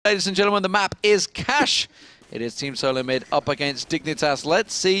Ladies and gentlemen, the map is Cash. It is Team Solo Mid up against Dignitas.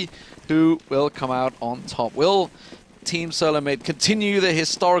 Let's see who will come out on top. Will Team Solo Mid continue the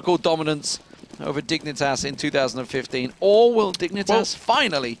historical dominance over Dignitas in 2015, or will Dignitas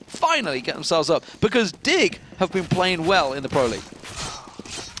finally get themselves up? Because Dig have been playing well in the Pro League.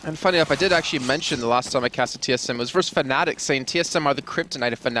 And funny enough, I did actually mention the last time I casted TSM, it was versus Fnatic, saying TSM are the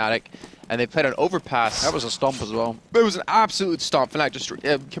kryptonite of Fnatic, and they played an overpass. That was a stomp as well. It was an absolute stomp. Fnatic just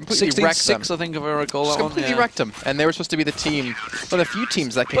completely wrecked them. 16-6, I think, if I recall just that completely one. wrecked them. And they were supposed to be the team, one of the few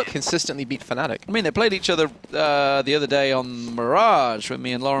teams that can consistently beat Fnatic. I mean, they played each other the other day on Mirage with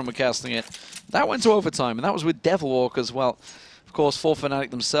me and Lauren were casting it. That went to overtime, and that was with Devilwalk as well. Of course, for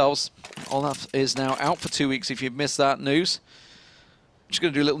Fnatic themselves. Olaf is now out for 2 weeks if you've missed that news. Just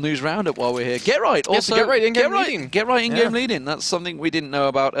going to do a little news roundup while we're here. Get right, also get right in-game leading. Get right in-game leading. That's something we didn't know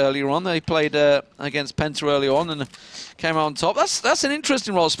about earlier on. They played against Penta early on and came out on top. That's an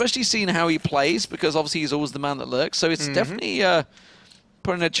interesting role, especially seeing how he plays, because obviously he's always the man that lurks. So it's definitely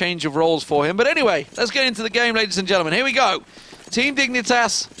putting a change of roles for him. But anyway, let's get into the game, ladies and gentlemen. Here we go. Team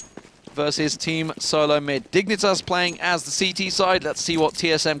Dignitas versus Team Solo Mid. Dignitas playing as the CT side. Let's see what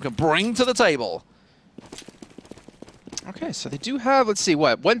TSM can bring to the table. Okay, so they do have, let's see,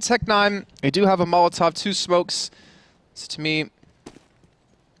 what? One Tech-9, they do have a Molotov, 2 smokes. So to me,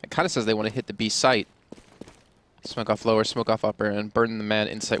 it kind of says they want to hit the B site. Smoke off lower, smoke off upper, and burn the man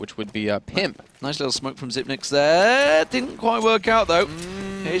inside, which would be Pimp. Nice little smoke from Zipnix there. Didn't quite work out, though.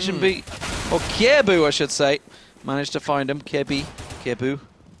 Asian B, or Kiebu, I should say. Managed to find him. Kiebu.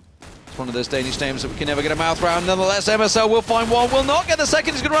 It's one of those Danish names that we can never get a mouth round. Nonetheless, MSL will find one, will not get the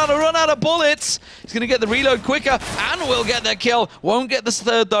second. He's going to run out of bullets. He's going to get the reload quicker and will get the kill. Won't get the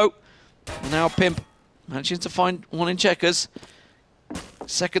third, though. Now Pimp manages to find one in checkers.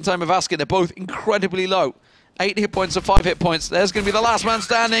 Second time of asking. They're both incredibly low. 8 hit points and 5 hit points. There's going to be the last man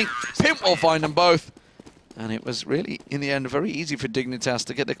standing. Pimp will find them both. And it was really, in the end, very easy for Dignitas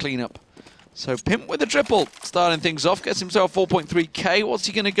to get the cleanup. So Pimp with a triple, starting things off, gets himself 4.3k. What's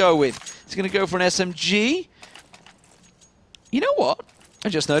he going to go with? He's going to go for an SMG. You know what? I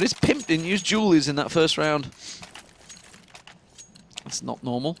just noticed Pimp didn't use Julies in that first round. That's not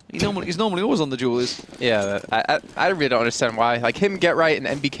normal. He's normally always on the Julies. Yeah, I really don't understand why. Like him, Get Right,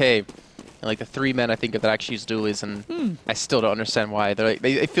 and MBK, and like the 3 men I think of that actually use dualies, and I still don't understand why. They're like,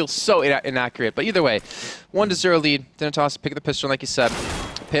 they feel so inaccurate. But either way, 1-0 lead. Dignitas pick up the pistol, like you said.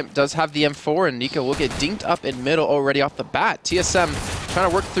 Pimp does have the M4, and Nico will get dinked up in middle already off the bat. TSM trying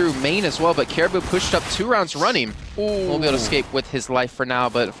to work through main as well, but Caribou pushed up 2 rounds running. Won't be able to escape with his life for now,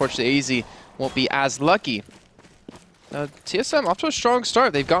 but unfortunately AZ won't be as lucky. TSM off to a strong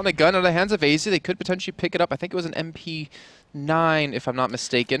start. They've gotten a gun out of the hands of AZ. They could potentially pick it up. I think it was an MP9, if I'm not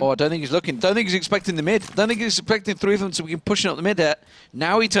mistaken. Oh, I don't think he's looking. Don't think he's expecting the mid. Don't think he's expecting 3 of them so we can push it up the mid there.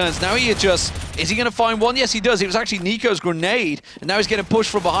 Now he turns. Now he adjusts. Is he going to find one? Yes, he does. It was actually Nico's grenade. And now he's getting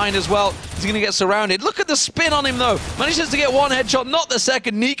pushed from behind as well. He's going to get surrounded. Look at the spin on him, though. Manages to get 1 headshot, not the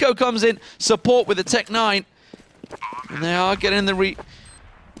second. Nico comes in, support with the Tech-9. And they are getting the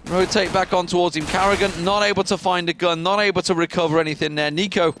rotate back on towards him. Carrigan not able to find a gun, not able to recover anything there.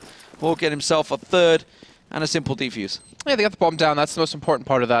 Nico will get himself a third and a simple defuse. Yeah, they got the bomb down. That's the most important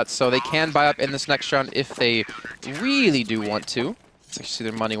part of that. So they can buy up in this next round if they really do want to. Let's actually see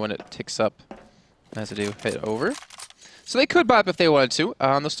their money when it ticks up as they do hit over. So they could buy up if they wanted to.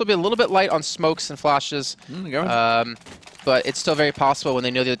 They'll still be a little bit light on smokes and flashes. But it's still very possible when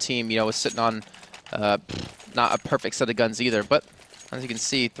they know the other team, you know, is sitting on not a perfect set of guns either. But as you can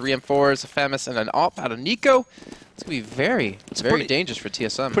see, 3 M4s, a FAMAS, and an AWP out of Nico. It's going to be very dangerous for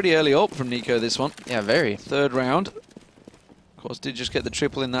TSM. Pretty early AWP from Nico, this one. Yeah, very. Third round. Of course, did just get the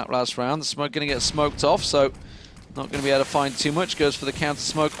triple in that last round. The smoke going to get smoked off, so not going to be able to find too much. Goes for the counter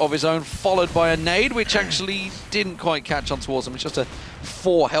smoke of his own, followed by a nade, which actually didn't quite catch on towards him. It's just a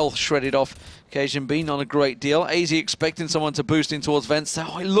 4 health shredded off. Occasion B, not a great deal. AZ expecting someone to boost in towards Vents.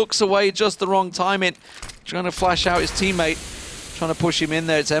 Oh, he looks away, just the wrong timing. Trying to flash out his teammate. Trying to push him in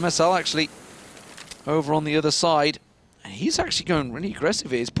there. It's MSL actually over on the other side. And he's actually going really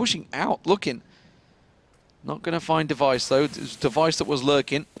aggressive here. He's pushing out, looking. Not going to find Device, though. It's Device that was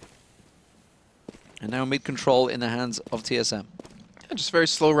lurking. And now mid-control in the hands of TSM. Yeah, just very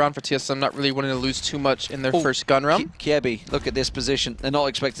slow round for TSM, not really wanting to lose too much in their first gun round. Kiebi, look at this position. They're not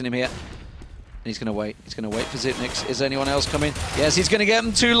expecting him here. And he's going to wait. He's going to wait for Zipnix. Is anyone else coming? Yes, he's going to get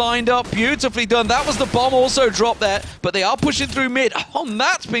them 2 lined up. Beautifully done. That was the bomb also dropped there. But they are pushing through mid. Oh, and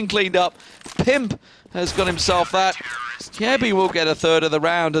that's been cleaned up. Pimp has got himself that. Kiebi will get a third of the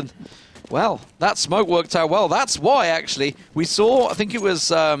round. And, well, that smoke worked out well. That's why, actually, we saw, I think it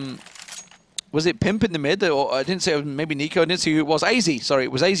was Was it Pimp in the mid? Or I didn't say it was maybe Nico. I didn't see who it was. AZ, sorry.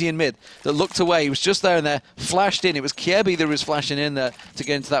 It was AZ in mid that looked away. He was just there and there, flashed in. It was Kiebi that was flashing in there to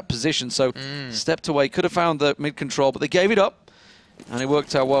get into that position. So stepped away. Could have found the mid control, but they gave it up. And it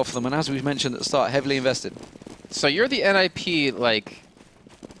worked out well for them. And as we mentioned at the start, heavily invested. So you're the NIP, like...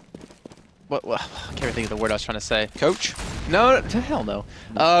 What, I can't even think of the word I was trying to say. Coach? No, hell no.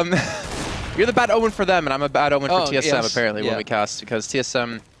 You're the bad omen for them, and I'm a bad omen for TSM, apparently, when we cast, because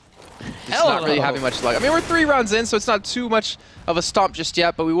TSM... It's not really having much luck. I mean, we're 3 rounds in, so it's not too much of a stomp just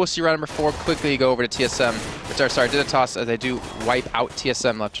yet, but we will see round number 4 quickly go over to TSM. Sorry, Dignitas, as they do wipe out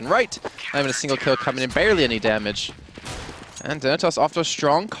TSM left and right. Not even a single kill coming in, barely any damage. And Dignitas off to a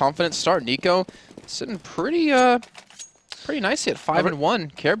strong, confident start. Nico sitting pretty nicely at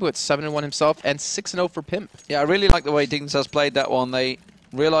 5-1. Caribou at 7-1 himself, and 6-0 for Pimp. Yeah, I really like the way Dignitas played that one. They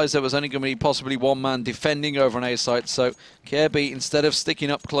realized there was only going to be possibly one man defending over an A site, so Kirby, instead of sticking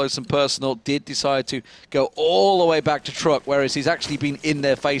up close and personal, did decide to go all the way back to truck, whereas he's actually been in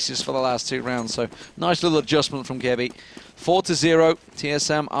their faces for the last 2 rounds. So nice little adjustment from Kirby. 4-0,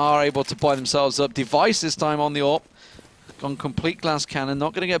 TSM are able to buy themselves up. Device this time on the AWP. Gone complete glass cannon,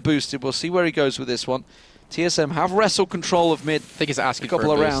 not going to get boosted. We'll see where he goes with this one. TSM have wrestle control of mid. I think he's asking for a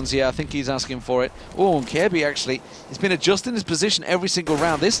couple of rounds. Yeah, I think he's asking for it. Oh, and Kirby actually, he's been adjusting his position every single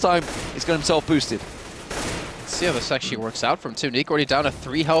round. This time, he's got himself boosted. Let's see how this actually works out from 2. Nico already down to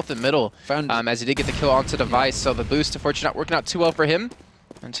 3 health in middle, as he did get the kill onto Device. So the boost, unfortunately, not working out too well for him.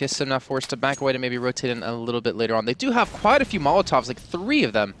 And TSM now forced to back away to maybe rotate in a little bit later on. They do have quite a few Molotovs, like 3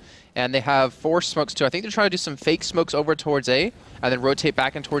 of them. And they have 4 smokes too. I think they're trying to do some fake smokes over towards A, and then rotate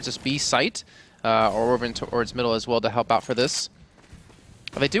back in towards this B site. Or over towards middle as well to help out for this.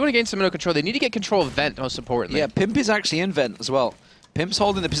 But they do want to gain some middle control. They need to get control of Vent, most importantly. Yeah, Pimp is actually in Vent as well. Pimp's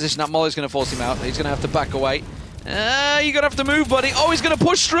holding the position. That Molly's going to force him out. He's going to have to back away. You're going to have to move, buddy. Oh, he's going to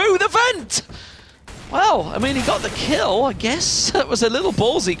push through the Vent! Well, I mean, he got the kill, I guess. That was a little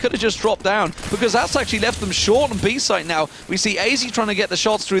ballsy. Could have just dropped down, because that's actually left them short on B site now. We see AZ trying to get the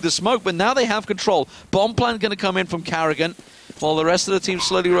shots through the smoke, but now they have control. Bomb plant going to come in from Carrigan, while the rest of the team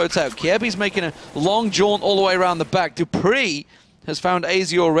slowly rotates out. Kirby's making a long jaunt all the way around the back. Dupree has found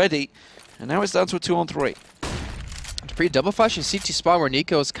AZ already, and now it's down to a 2-on-3. Dupree double flash in CT spawn where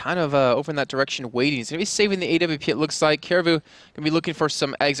Nico's kind of over in that direction waiting. He's going to be saving the AWP, it looks like. Caribou going to be looking for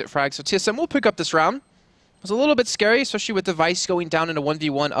some exit frags. So TSM will pick up this round. It was a little bit scary, especially with Device going down in a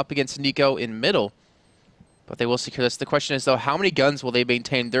 1v1 up against Nico in middle. But they will secure this. The question is, though, how many guns will they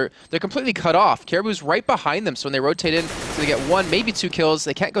maintain? They're completely cut off. Caribou's right behind them, so when they rotate in, so they get 1, maybe 2 kills.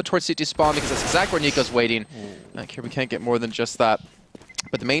 They can't go towards CT spawn because that's exactly where Nico's waiting. Caribou can't get more than just that.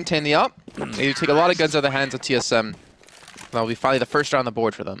 But to maintain the up, they do take a lot of guns out of the hands of TSM. That'll be finally the first round on the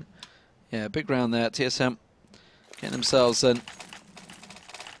board for them. Yeah, big round there. TSM getting themselves in.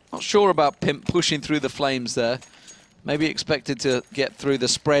 Not sure about Pimp pushing through the flames there. Maybe expected to get through the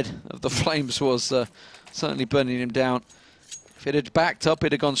spread of the flames was certainly burning him down. If it had backed up,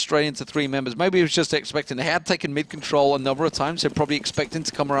 it'd have gone straight into 3 members. Maybe he was just expecting. They had taken mid-control a number of times, so probably expecting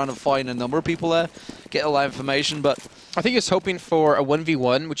to come around and find a number of people there, get a lot of information, but... I think he was hoping for a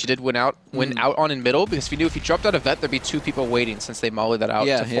 1v1, which he did win out on in middle, because if he knew if he dropped out of vet, there'd be 2 people waiting since they mollied that out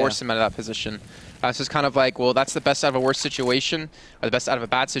to force him out of that position. So it's kind of like, well, that's the best out of a worse situation, or the best out of a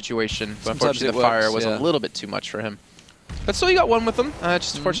bad situation, but unfortunately the fire was a little bit too much for him. But still, you got 1 with them.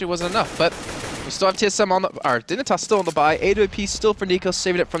 Just unfortunately wasn't enough. But we still have TSM on the... Dignitas still on the buy. AWP still for Nico,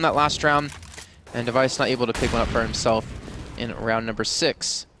 saving it from that last round. And Device not able to pick one up for himself in round number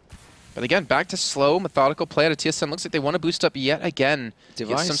 6. But again, back to slow, methodical play out of TSM. Looks like they want to boost up yet again.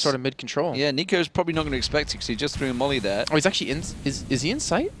 Device. Get some sort of mid-control. Yeah, Nico's probably not going to expect it because he just threw a molly there. Oh, he's actually in... Is he in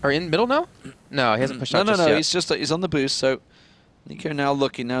sight? Or in middle now? No, he hasn't pushed out just yet. No, he's on the boost. So Nico now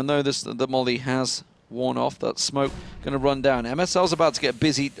looking. Now, no, the molly has... worn off. That smoke going to run down. MSL's about to get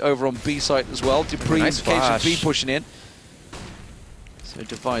busy over on B site as well. Dupree nice and B pushing in. So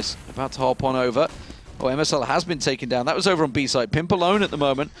Device about to hop on over. Oh, MSL has been taken down. That was over on B site. Pimp alone at the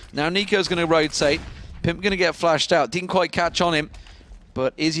moment. Now Nico's going to rotate. Pimp going to get flashed out. Didn't quite catch on him.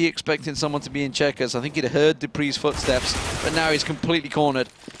 But is he expecting someone to be in checkers? I think he'd heard Dupree's footsteps. But now he's completely cornered.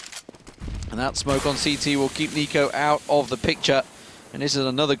 And that smoke on CT will keep Nico out of the picture. And this is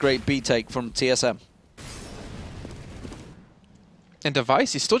another great B take from TSM. And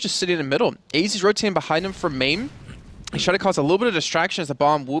Device, he's still just sitting in the middle. AZ's rotating behind him for main. He's trying to cause a little bit of distraction as the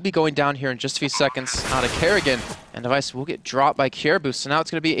bomb will be going down here in just a few seconds out of Kerrigan. And Device will get dropped by Caribou. So now it's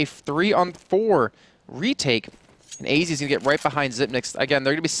going to be a 3-on-4 retake. And AZ's going to get right behind Zipnix. Again,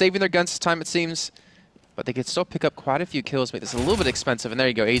 they're going to be saving their guns this time, it seems. But they could still pick up quite a few kills, make this a little bit expensive. And there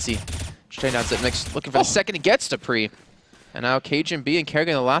you go, AZ. Straight down Zipnix, looking for the second. He gets Dupree. And now Cajun B and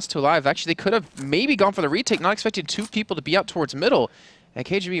Kerrigan, the last two alive. Actually, they could have maybe gone for the retake, not expecting two people to be out towards middle. And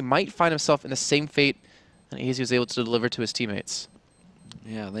Cajun B might find himself in the same fate that AZ was able to deliver to his teammates.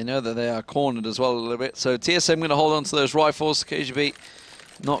 Yeah, they know that they are cornered as well a little bit. So TSM going to hold on to those rifles. KGB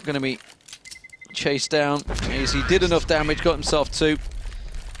not going to be chased down. AZ did enough damage, got himself two.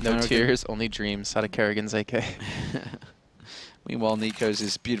 No tears, only dreams out of Kerrigan's AK. Meanwhile, Nico's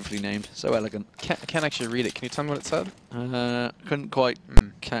is beautifully named. So elegant. I can't actually read it. Can you tell me what it said? Couldn't quite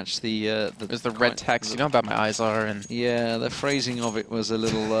catch the There's the red text. You know how bad my eyes are. And yeah, the phrasing of it was a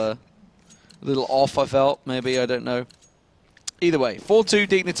little little off, I felt. Maybe, I don't know. Either way, 4-2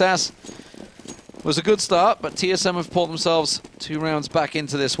 Dignitas was a good start, but TSM have pulled themselves 2 rounds back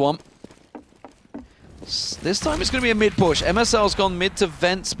into this one. This time it's going to be a mid push. MSL's gone mid to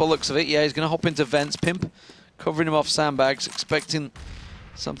vents by looks of it. Yeah, he's going to hop into vents. Pimp covering him off sandbags, expecting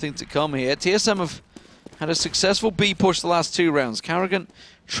something to come here. TSM have had a successful B push the last 2 rounds. Carrigan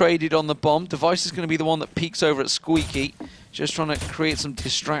traded on the bomb. Device is going to be the one that peeks over at Squeaky, just trying to create some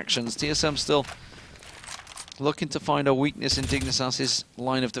distractions. TSM still looking to find a weakness in Dignitas'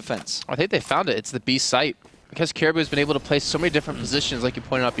 line of defense. I think they found it. It's the B site. Because Caribou's been able to play so many different positions, like you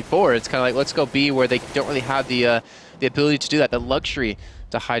pointed out before, it's kind of like, let's go B, where they don't really have the ability to do that, the luxury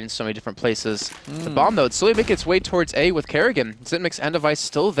to hide in so many different places. The bomb, though, it's slowly making its way towards A with Kerrigan. Zitmix and Device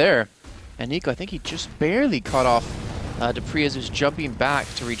still there. And Nico, I think he just barely caught off Dupree as he was jumping back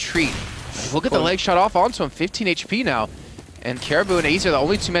to retreat. Look at the leg shot off onto him, 15 HP now. And Caribou and AZ are the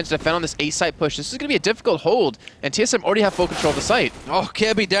only 2 men to defend on this A site push. This is going to be a difficult hold, and TSM already have full control of the site. Oh,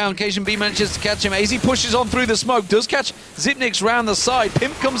 Kirby down. Cajun B manages to catch him. AZ pushes on through the smoke, does catch Zipnix round the side.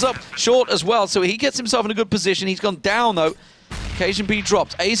 Pimp comes up short as well, so he gets himself in a good position. He's gone down, though. Cajun B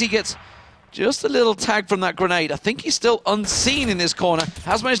dropped. AZ gets just a little tag from that grenade. I think he's still unseen in this corner.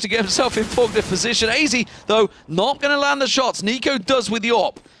 Has managed to get himself in forklift position. AZ, though, not going to land the shots. Nico does with the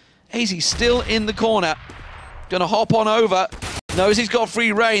AWP. AZ still in the corner. Gonna hop on over. Knows he's got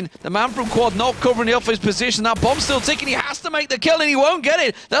free reign. The man from Quad not covering the offense position. That bomb's still ticking. He has to make the kill and he won't get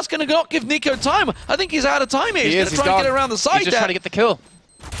it. That's gonna not give Nico time. I think he's out of time here. He's gonna try and get around the side. He's just trying to get the kill.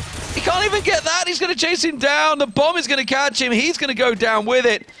 He can't even get that. He's gonna chase him down. The bomb is gonna catch him. He's gonna go down with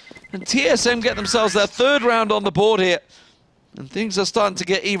it. And TSM get themselves their 3rd round on the board here. And things are starting to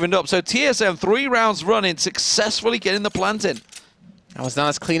get evened up. So TSM 3 rounds running, successfully getting the plant in. That was not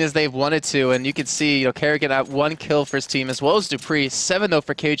as clean as they've wanted to, and you can see, you know, Kerrigan at 1 kill for his team, as well as Dupree. 7, though,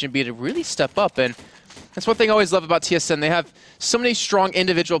 for Cajun B to really step up, and that's one thing I always love about TSM. They have so many strong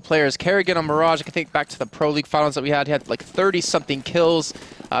individual players. Kerrigan on Mirage, I can think back to the Pro League finals that we had. He had like 30-something kills,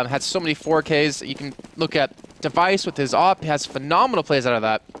 had so many 4Ks. You can look at Device with his AWP. He has phenomenal plays out of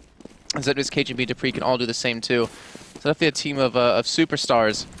that. And so does Cajun B, Dupree can all do the same, too. So definitely a team of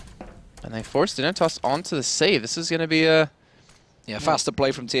superstars. And they forced Dignitas onto the save. This is going to be a... Yeah, faster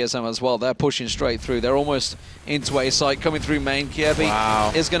play from TSM as well. They're pushing straight through. They're almost into A site, coming through main. Kirby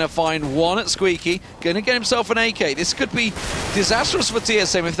is going to find one at Squeaky. Going to get himself an AK. This could be disastrous for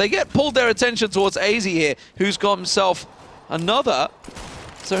TSM if they get pulled their attention towards AZ here, who's got himself another.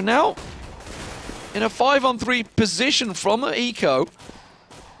 So now, in a 5-on-3 position from Eco,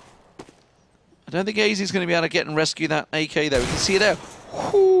 I don't think AZ is going to be able to get and rescue that AK though. We can see there.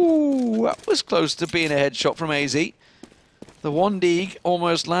 Whoo, that was close to being a headshot from AZ. The 1 dig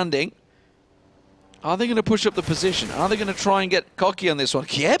almost landing. Are they going to push up the position? Are they going to try and get cocky on this one?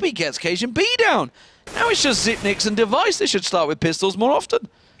 Kirby gets Cajun B down. Now it's just Zipnix and Device. They should start with pistols more often.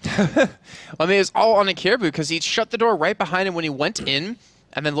 I mean, it's all on a Caribou because he shut the door right behind him when he went in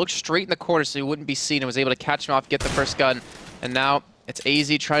and then looked straight in the corner so he wouldn't be seen and was able to catch him off, get the first gun. And now it's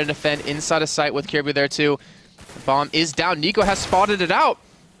AZ trying to defend inside of sight with Caribou there too. The bomb is down. Nico has spotted it out.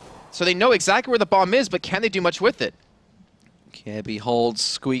 So they know exactly where the bomb is, but can they do much with it? Kirby holds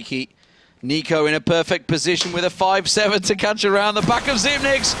Squeaky. Nico in a perfect position with a 5-7 to catch around the back of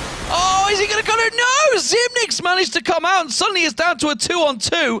Zipnix. Oh, is he going to cut it? No! Zipnix managed to come out and suddenly it's down to a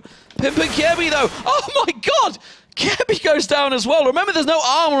 2-on-2. Pimp and Kirby though. Oh my god! Kirby goes down as well. Remember, there's no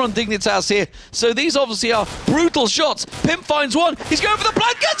armor on Dignitas here, so these obviously are brutal shots. Pimp finds one. He's going for the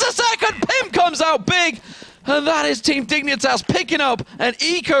plant, gets a second. Pimp comes out big. And that is Team Dignitas picking up an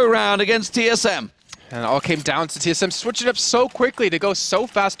eco round against TSM. And it all came down to TSM switching up so quickly to go so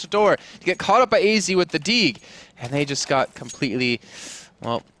fast to door, to get caught up by AZ with the dig. And they just got completely,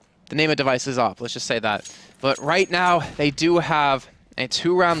 well, the name of Device is off, let's just say that. But right now, they do have a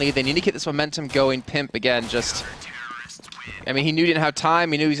 2-round lead. They need to get this momentum going. Pimp, again, just, I mean, he knew he didn't have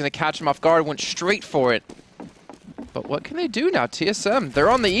time. He knew he was going to catch him off guard, went straight for it. But what can they do now, TSM? They're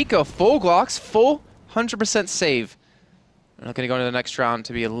on the eco, full Glocks, full 100% save. They're not going to go into the next round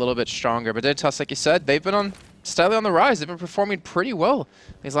to be a little bit stronger. But Dignitas, like you said, they've been on steadily on the rise. They've been performing pretty well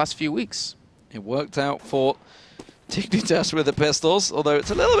these last few weeks. It worked out for Dignitas with the pistols, although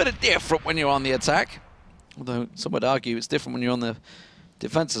it's a little bit different when you're on the attack. Although some would argue it's different when you're on the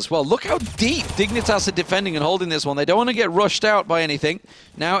defense as well. Look how deep Dignitas are defending and holding this one. They don't want to get rushed out by anything.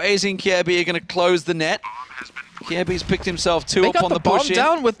 Now AZ and Kjaerbye are going to close the net. Kjaerby's picked himself two up on the push in. They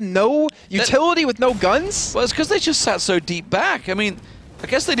got the bomb down with no utility, with no guns? Well, it's because they just sat so deep back. I mean, I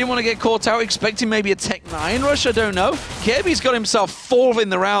guess they didn't want to get caught out, expecting maybe a Tech 9 rush, I don't know. Kjaerby's got himself 4 in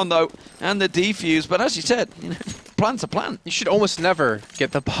the round, though, and the defuse. But as you said, you know, plan's a plan. You should almost never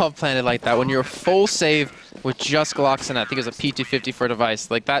get the bomb planted like that when you're full save with just Glocks and I think it was a P250 for a device.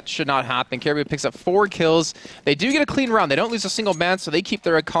 Like, that should not happen. Kjaerbye picks up 4 kills. They do get a clean round. They don't lose a single man, so they keep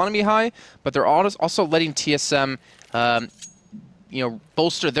their economy high, but they're also letting TSM you know,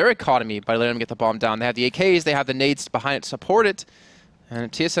 bolster their economy by letting them get the bomb down. They have the AKs, they have the nades behind it to support it, and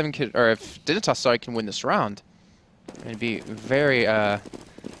if TSM could, or if Dignitas, sorry, can win this round, it'd be very,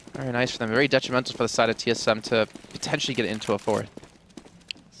 very nice for them. Very detrimental for the side of TSM to potentially get into a 4th.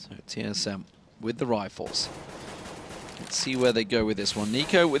 So TSM with the rifles. Let's see where they go with this one.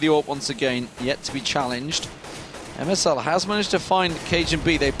 Nico with the AWP once again, yet to be challenged. MSL has managed to find Cage and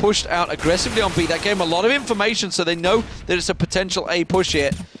B. They pushed out aggressively on B. That gave them a lot of information, so they know that it's a potential A push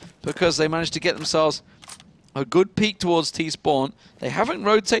here because they managed to get themselves a good peek towards T-spawn. They haven't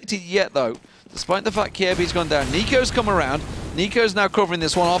rotated yet, though, despite the fact Kjaerby's gone down. Nico's come around. Nico's now covering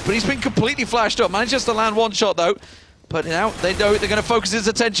this one off, but he's been completely flashed up. Manages to land 1 shot, though. But now they know they're going to focus his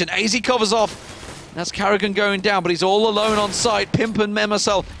attention. AZ covers off. That's Carrigan going down, but he's all alone on site. Pimp and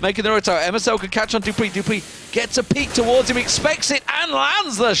MSL making the rotate. MSL could catch on Dupree. Dupree gets a peek towards him, expects it, and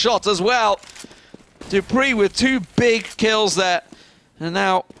lands the shot as well. Dupree with 2 big kills there. And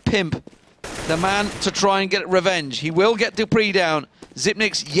now Pimp, the man to try and get revenge. He will get Dupree down.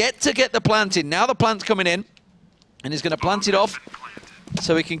 Zipnik's yet to get the plant in. Now the plant's coming in, and he's going to plant it off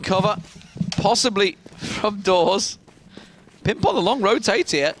so he can cover, possibly from doors. Pimp on the long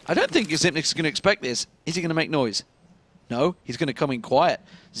rotate here. I don't think Zipnik's going to expect this. Is he going to make noise? No, he's going to come in quiet.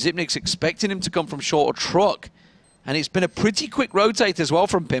 Zipnik's expecting him to come from short or truck. And it's been a pretty quick rotate as well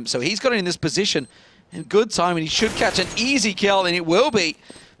from Pimp. So he's got it in this position in good time, and he should catch an easy kill, and it will be.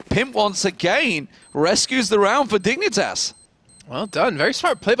 Pimp once again rescues the round for Dignitas. Well done. Very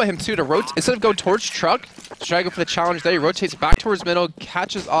smart play by him, too, to rotate. Instead of going towards truck, try to go for the challenge there. He rotates back towards middle,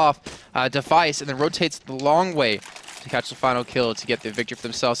 catches off device, and then rotates the long way to catch the final kill to get the victory for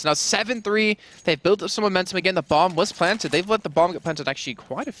themselves. So now 7-3. They've built up some momentum again. The bomb was planted. They've let the bomb get planted actually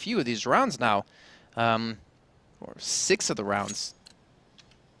quite a few of these rounds now. Or 6 of the rounds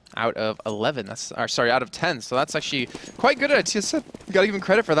out of 11. That's, or sorry, out of 10. So that's actually quite good at TSM. You gotta give him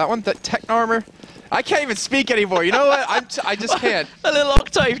credit for that one. The Tech Armor. I can't even speak anymore. You know what? I just can't. A little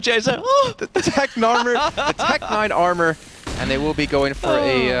octave, Jason. Oh. The Tech Armor, the Tech 9 armor, and they will be going for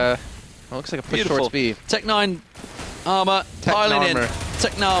a. Well, looks like a push towards B. Tech 9 armor, piling in.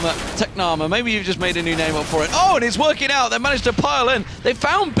 Technarmor. Maybe you've just made a new name up for it. Oh, and it's working out. They managed to pile in. They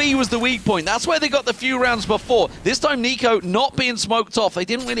found B was the weak point. That's where they got the few rounds before. This time, Nico not being smoked off. They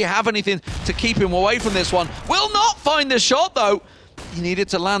didn't really have anything to keep him away from this one. Will not find the shot, though. He needed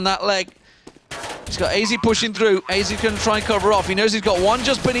to land that leg. He's got AZ pushing through. AZ going to try and cover off. He knows he's got one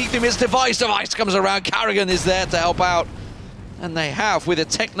just beneath him. It's Device. Device comes around. Carrigan is there to help out. And they have, with a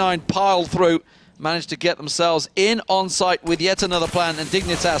Tech 9 pile through, managed to get themselves in on site with yet another plan. And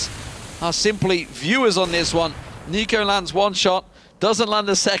Dignitas are simply viewers on this one. Nico lands 1 shot, doesn't land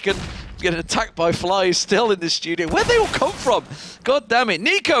a second. Getting attacked by flies still in the studio. Where'd they all come from? God damn it.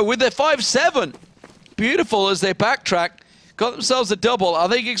 Nico with their 5-7. Beautiful as they backtrack. Got themselves a double. Are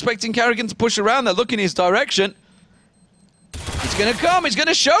they expecting Carrigan to push around? They're looking his direction. He's going to come. He's going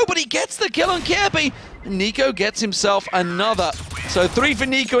to show, but he gets the kill on Kjaerbye. And Nico gets himself another. So 3 for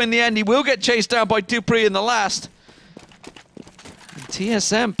Nico in the end. He will get chased down by Dupree in the last. And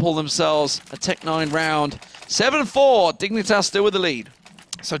TSM pull themselves a Tech 9 round. 7-4. Dignitas still with the lead.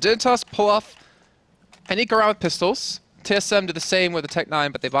 So Dignitas pull off a Nico round with pistols. TSM did the same with the Tech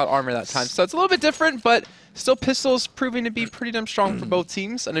 9, but they bought armor that time. So it's a little bit different, but still pistols proving to be pretty damn strong for both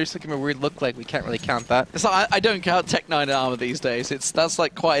teams. And they're just looking at a weird look like we can't really count that. It's like, I don't count Tech 9 armor these days. That's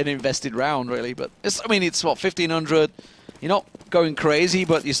like quite an invested round, really. But I mean, it's what, 1,500. You're not going crazy,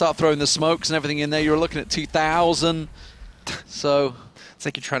 but you start throwing the smokes and everything in there. You're looking at 2,000. So it's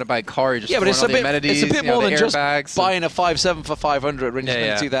like you're trying to buy a car. You're just but it's a bit more than just buying a 5.7 for 500 when you're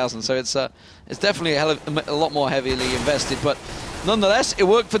spending 2,000. So it's definitely a lot more heavily invested. But nonetheless, it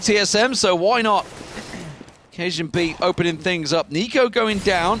worked for TSM. So why not? Cajun B opening things up. Nico going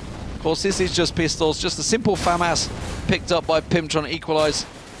down. Of course, this is just pistols. Just a simple FAMAS picked up by Pim trying to equalize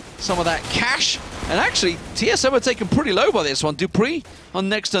some of that cash. And actually, TSM are taken pretty low by this one. Dupree on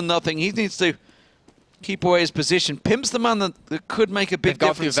next to nothing. He needs to keep away his position. Pimp's the man that could make a big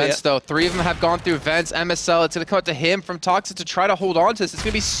difference. They've gone through vents, though. 3 of them have gone through vents. MSL, it's going to come up to him from Toxic to try to hold on to this. It's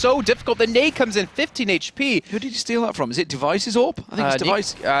going to be so difficult. The nade comes in, 15 HP. Who did you steal that from? Is it Device's AWP? I think it's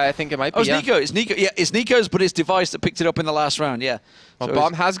Device. I think it might be, it's Nico. It's Nico. Yeah, it's Nico's, but it's Device that picked it up in the last round, yeah. Well, so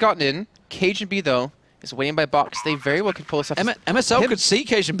Bomb has gotten in. Cajun B, though, is waiting by box. They very well could pull this up. MSL could see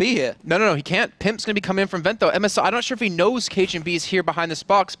Cajun B here. No, he can't. Pimp's going to be coming in from vent, though. MSL, I'm not sure if he knows Cajun B is here behind this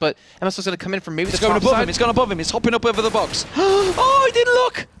box, but MSL's going to come in from maybe the top side. It's gone above him. It's hopping up over the box. Oh, he didn't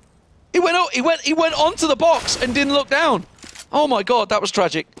look. He went onto the box and didn't look down. Oh my God, that was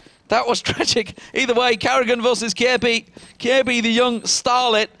tragic. That was tragic. Either way, Carrigan versus Kirby. Kirby, the young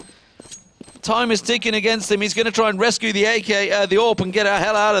starlet. Time is ticking against him. He's going to try and rescue the the AWP and get the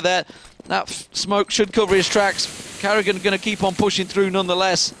hell out of there. That smoke should cover his tracks. Carrigan going to keep on pushing through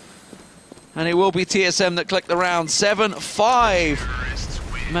nonetheless. And it will be TSM that collect the round.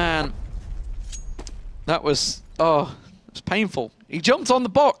 7-5. Man, that was, it was painful. He jumped on the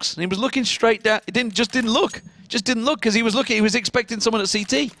box and he was looking straight down. It just didn't look because he was expecting someone at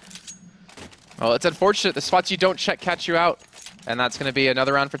CT. Well, it's unfortunate. The spots you don't check catch you out. And that's going to be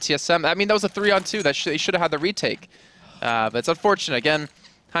another round for TSM. I mean, that was a 3-on-2. They should have had the retake. But it's unfortunate. Again,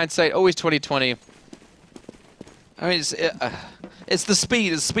 hindsight, always 20/20. I mean, it's the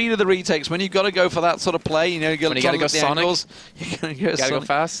speed of the retakes. When you've got to go for that sort of play, you got to go Sonic. Angles, you got to go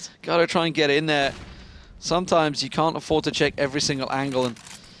fast. Got to try and get in there. Sometimes you can't afford to check every single angle, and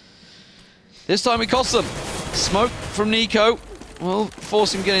this time it costs them. Smoke from Nico will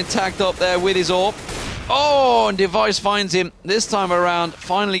force him getting tagged up there with his AWP. Oh, and Device finds him this time around.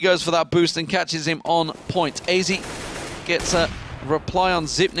 Finally goes for that boost and catches him on point. AZ gets a reply on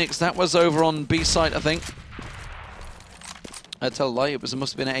Zipnix. That was over on B site, I think. I tell a lie, it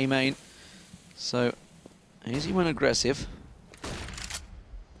must have been an A main. So AZ went aggressive.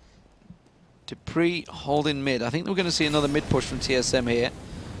 Dupree holding mid. I think we're going to see another mid push from TSM here.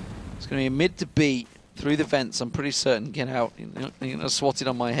 It's going to be a mid to B through the vents. I'm pretty certain. Get out. You're going to swat it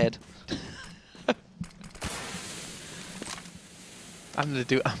on my head. I'm gonna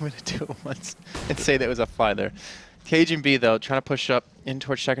do it once and say that it was a fly there. Cajun B, though, trying to push up in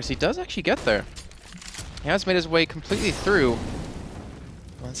towards Checkers. He does actually get there. He has made his way completely through.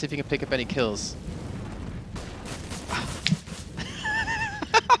 Let's see if he can pick up any kills.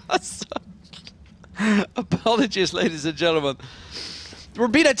 Apologies, ladies and gentlemen. We're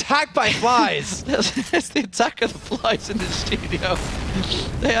being attacked by flies. It's the attack of the flies in the studio.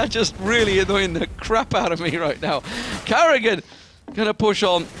 They are just really annoying the crap out of me right now. Carrigan gonna push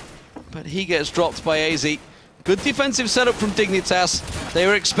on, but he gets dropped by AZ. Good defensive setup from Dignitas. They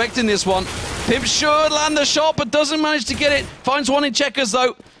were expecting this one. Pimp should land the shot, but doesn't manage to get it. Finds one in Checkers,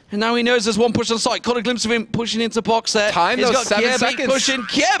 though. And now he knows there's one push on site. Caught a glimpse of him pushing into box there. Time, He's got 7 seconds. pushing.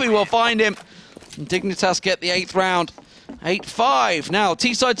 Kirby will find him. And Dignitas get the 8th round. 8-5. Now,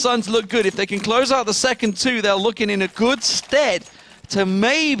 T-side Suns look good. If they can close out the second 2, they're looking in a good stead to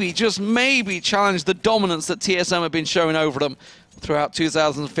maybe, just maybe, challenge the dominance that TSM have been showing over them throughout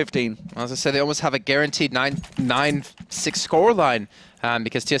 2015. As I said, they almost have a guaranteed 9-6 scoreline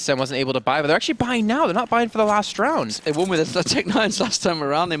because TSM wasn't able to buy, but they're actually buying now. They're not buying for the last round. They won with the Tech 9s last time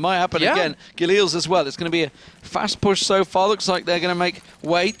around. They might happen again. Galil's as well. It's going to be a fast push so far. Looks like they're going to make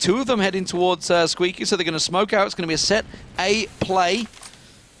way. 2 of them heading towards Squeaky, so they're going to smoke out. It's going to be a set A play.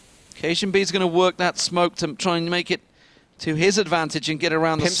 Cation B is going to work that smoke to try and make it to his advantage and get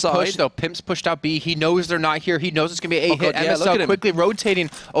around the side. Push, though. Pimp's pushed out B. He knows they're not here. He knows it's going to be a hit. Yeah, MSL quickly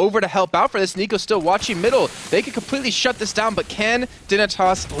rotating over to help out for this. Nico's still watching middle. They can completely shut this down, but can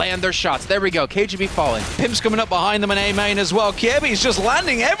Dignitas land their shots? There we go. KGB falling. Pimp's coming up behind them in A main as well. Kirby's just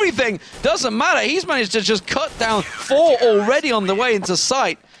landing everything. Doesn't matter. He's managed to just cut down 4 already on the way into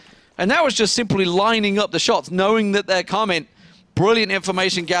sight. And that was just simply lining up the shots, knowing that they're coming. Brilliant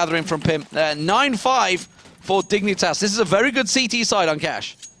information gathering from Pimp. 9-5. For Dignitas. This is a very good CT side on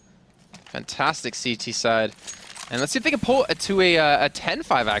Cash. Fantastic CT side. And let's see if they can pull it to a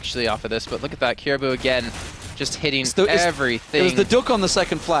 10-5 actually off of this. But look at that. Kirabu again just hitting everything. It was the duck on the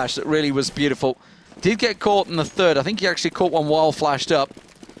second flash that really was beautiful. Did get caught in the third. I think he actually caught one while flashed up.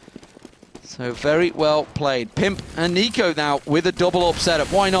 So very well played. Pimp and Nico now with a double up setup.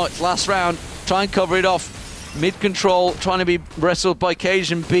 Why not? It's last round. Try and cover it off. Mid-control, trying to be wrestled by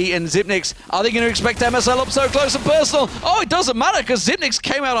Cajun B and Zipnix. Are they going to expect MSL up so close and personal? Oh, it doesn't matter because Zipnix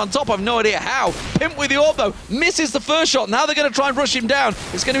came out on top. I've no idea how. Pimp with the AWP, though, misses the first shot. Now they're going to try and rush him down.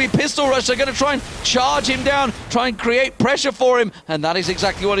 It's going to be pistol rush. They're going to try and charge him down, try and create pressure for him. And that is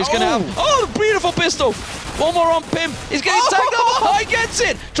exactly what he's going to have. Oh, the beautiful pistol. One more on Pimp. He's getting tagged up. He gets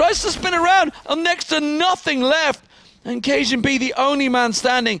it. Tries to spin around. And next to nothing left. And Cajun B, the only man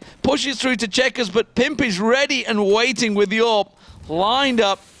standing, pushes through to Checkers, but Pimp is ready and waiting with the AWP lined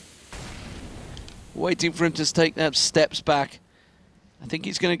up. Waiting for him to take that steps back. I think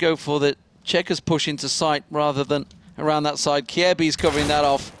he's going to go for the Checkers push into sight rather than around that side. Kierby's covering that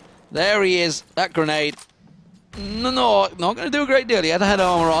off. There he is, that grenade. No, not going to do a great deal. He had a head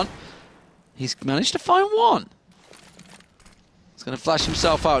armor on. He's managed to find one. He's going to flash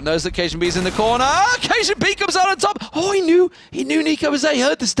himself out. Knows that Cajun B's in the corner. Cajun B comes out on top. Oh, he knew Nico was there. He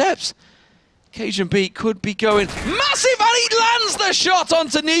heard the steps. Cajun B could be going massive, and he lands the shot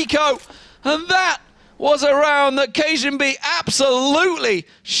onto Nico. And that was a round that Cajun B absolutely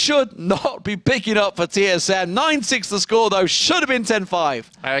should not be picking up for TSM. 9-6 the score, though. Should have been 10-5.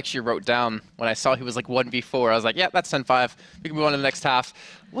 I actually wrote down when I saw he was like 1v4. I was like, yeah, that's 10-5. We can move on to the next half.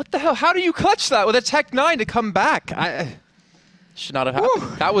 What the hell? How do you clutch that with a Tech 9 to come back? Should not have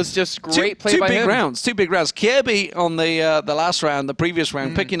happened. Woo. That was just great play by him. Two big rounds. Kirby on the last round, the previous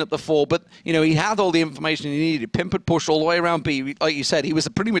round, picking up the 4, but you know he had all the information he needed. Pimp had pushed all the way around B, like you said. He was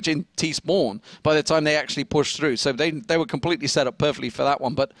pretty much in T spawn by the time they actually pushed through, so they were completely set up perfectly for that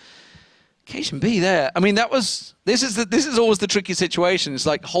one. But Cajun B there, I mean, this is always the tricky situation. It's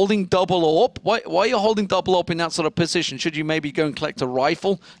like holding double up. Why are you holding double up in that sort of position? Should you maybe go and collect a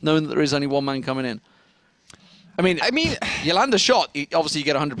rifle, knowing that there is only one man coming in? I mean, you land a shot, obviously you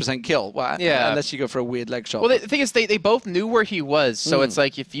get 100% kill. Well, yeah. Unless you go for a weird leg shot. Well, the thing is, they both knew where he was, so it's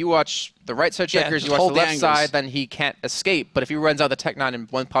like if you watch the right side Checkers, you watch the left side, then he can't escape. But if he runs out the Tech 9 and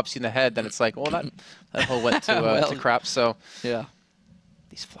one pops you in the head, then it's like, well, that hole went to crap. So yeah,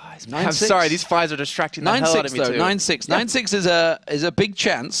 these flies. I'm sorry, these flies are distracting the hell out of me too. 9-6. 9-6 is a big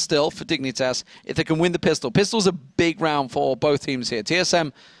chance still for Dignitas if they can win the pistol. Pistol's a big round for both teams here.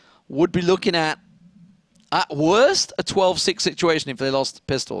 TSM would be looking at worst, a 12-6 situation if they lost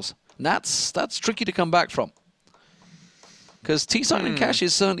pistols. And that's tricky to come back from. Because T-side and cash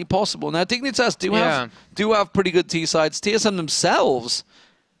is certainly possible. Now, Dignitas do have pretty good T-sides. TSM themselves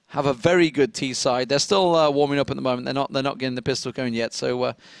have a very good T-side. They're still warming up at the moment. They're not getting the pistol going yet.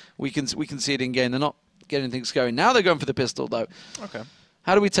 So we can see it in game. They're not getting things going. Now they're going for the pistol, though. Okay.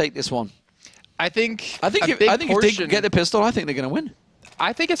 How do we take this one? I think if they get the pistol, I think they're going to win.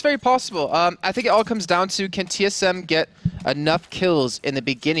 I think it's very possible. I think it all comes down to, can TSM get enough kills in the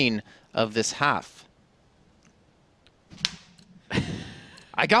beginning of this half?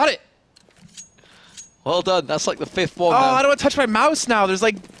 I got it. Well done. That's like the 5th one. Oh, I don't want to touch my mouse now. There's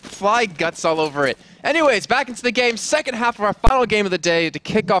like fly guts all over it. Anyways, back into the game. Second half of our final game of the day to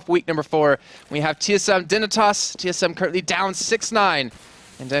kick off week number 4. We have TSM Dignitas. TSM currently down 6-9.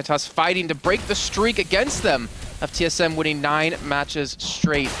 And Dignitas fighting to break the streak against them of TSM winning 9 matches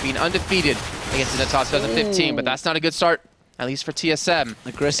straight, being undefeated against Dignitas 2015. But that's not a good start, at least for TSM.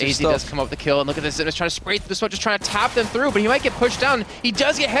 Aggressive AZ stuff. does come up with the kill, and look at this. He's trying to spray through this one, just trying to tap them through, but he might get pushed down. He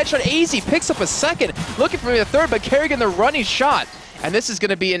does get headshot. AZ picks up a second, looking for maybe a third, but Kerrigan the running shot. And this is going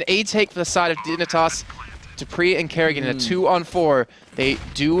to be an A take for the side of Dignitas. Dupree and Kerrigan in a 2-on-4. They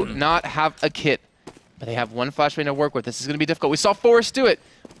do not have a kit, but they have one flashbang to work with. This is going to be difficult. We saw Forrest do it.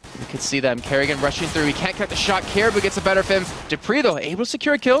 You can see them. Kerrigan rushing through. He can't connect the shot. Caribou gets a better of him. Dupree, though, able to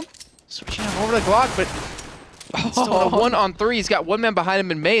secure a kill. Switching him over the Glock, but still on a 1-on-3. He's got one man behind him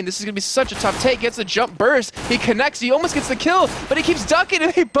in main. This is going to be such a tough take. Gets the jump burst. He connects. He almost gets the kill, but he keeps ducking,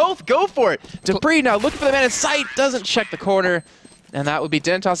 and they both go for it. Dupree now looking for the man in sight. Doesn't check the corner. And that would be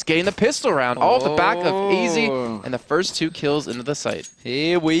Dignitas getting the pistol round. All off the back of AZ and the first 2 kills into the site.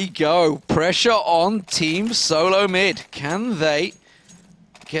 Here we go. Pressure on Team Solo Mid. Can they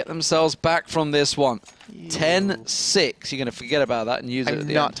get themselves back from this one? 10-6. You're going to forget about that and use it at the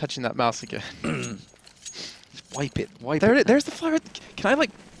end. I'm not touching that mouse again. Just wipe it. Wipe it. There's the flower. Can I,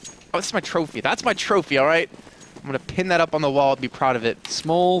 like... Oh, this is my trophy. That's my trophy, all right? I'm going to pin that up on the wall and be proud of it.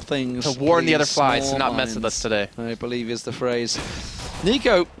 Small things. To warn the other flies to not mess with us today. I believe is the phrase.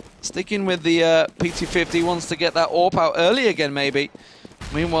 Nico, sticking with the PT50, wants to get that AWP out early again, maybe.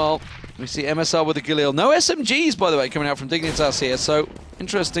 Meanwhile, we see MSR with the Galil. No SMGs, by the way, coming out from Dignitas here, so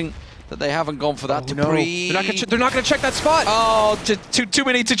interesting that they haven't gone for that. No. They're not going to check that spot. Oh, too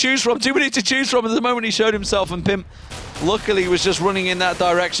many to choose from. Too many to choose from. At the moment he showed himself, and Pimp luckily was just running in that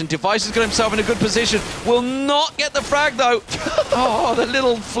direction. Device has got himself in a good position. Will not get the frag, though. Oh, the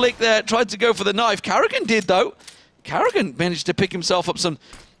little flick there. Tried to go for the knife. Carrigan did, though. Carrigan managed to pick himself up some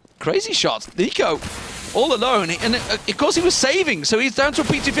crazy shots. Nico, all alone. And of course, he was saving. So he's down to a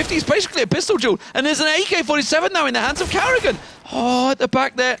PT50. He's basically a pistol duel. And there's an AK-47 now in the hands of Carrigan. Oh, at the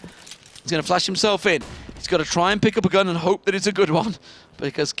back there. He's going to flash himself in. He's got to try and pick up a gun and hope that it's a good one.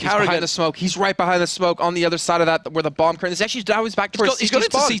 because He's Carrigan... behind the smoke. He's right behind the smoke on the other side of that where the bomb current is. Actually, now he's back towards He's got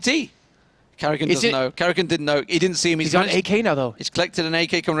into CT. Carrigan doesn't know. Carrigan didn't know. He didn't see him. He's got an AK now, though. He's collected an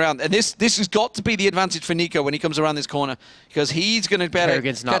AK coming around. And this has got to be the advantage for Nico when he comes around this corner, because he's going to be able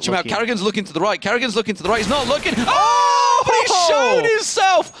to catch him out. Carrigan's looking to the right. Carrigan's looking to the right. He's not looking. Oh! But he's shown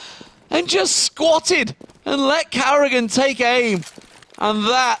himself and just squatted and let Carrigan take aim. And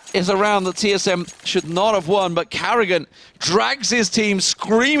that is a round that TSM should not have won. But Carrigan drags his team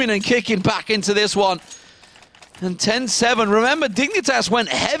screaming and kicking back into this one. And 10-7. Remember, Dignitas went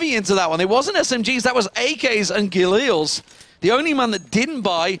heavy into that one. It wasn't SMGs, that was AKs and Galils. The only man that didn't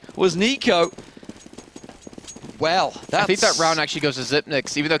buy was Nico. Well, I think that round actually goes to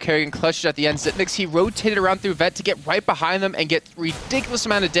Xyp9x. Even though Carrigan clutched at the end, Xyp9x, he rotated around through Vet to get right behind them and get ridiculous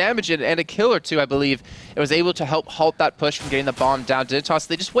amount of damage and a kill or two, I believe. It was able to help halt that push from getting the bomb down. Dignitas,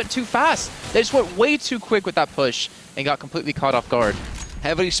 they just went too fast. They just went way too quick with that push and got completely caught off guard.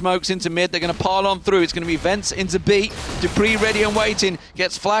 Heavily smokes into mid. They're going to pile on through. It's going to be vents into B. Dupree ready and waiting.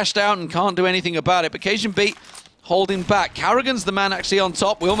 Gets flashed out and can't do anything about it. But Cajun B holding back. Carrigan's the man actually on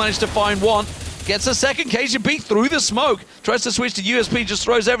top. We'll manage to find one. Gets a second. Cajun B through the smoke. Tries to switch to USP. Just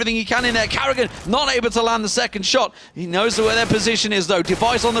throws everything he can in there. Carrigan not able to land the second shot. He knows where their position is though.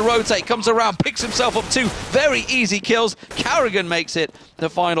 Device on the rotate. Comes around. Picks himself up two very easy kills. Carrigan makes it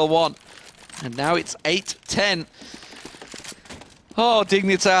the final one. And now it's 8-10. Oh,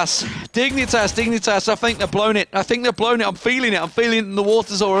 Dignitas. Dignitas. I think they've blown it. I'm feeling it. I'm feeling it in the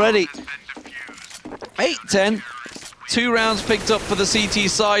waters already. 8-10. 2 rounds picked up for the CT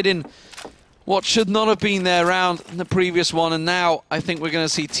side in what should not have been their round in the previous one. And now I think we're going to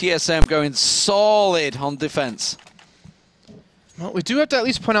see TSM going solid on defense. Well, we do have to at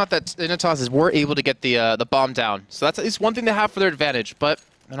least point out that Dignitas were able to get the bomb down. So that's at least one thing they have for their advantage. But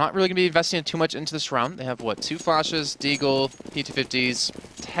they're not really going to be investing too much into this round. They have, what, 2 flashes, Deagle, P250s,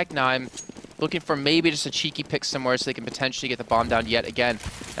 Tech-9, looking for maybe just a cheeky pick somewhere so they can potentially get the bomb down yet again.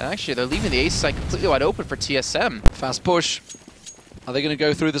 And actually, they're leaving the ace side completely wide open for TSM. Fast push. Are they going to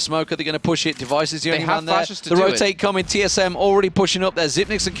go through the smoke? Are they going to push it? Device is the only man there. The rotate coming. TSM already pushing up there.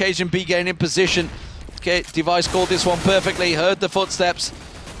 Xyp9x and Cajun B getting in position. Okay, Device called this one perfectly. Heard the footsteps.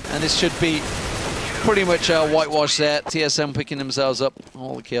 And this should be pretty much a whitewash there. TSM picking themselves up.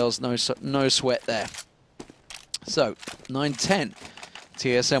 All the kills, no sweat there. So, 9-10.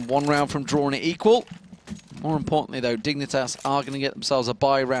 TSM 1 round from drawing it equal. More importantly though, Dignitas are going to get themselves a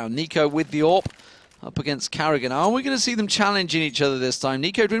bye round. Nico with the AWP up against Carrigan. Are we going to see them challenging each other this time?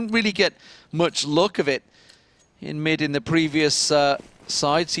 Nico didn't really get much look of it in mid in the previous side,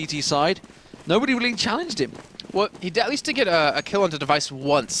 CT side. Nobody really challenged him. Well, he at least did get a kill on the Device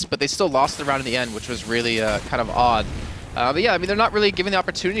once, but they still lost the round in the end, which was really kind of odd. But yeah, I mean, they're not really giving the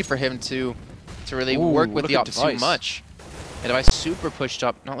opportunity for him to really work with the AWP too much. And Device super pushed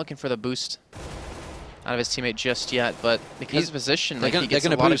up, not looking for the boost out of his teammate just yet, but because of position, like, he gets a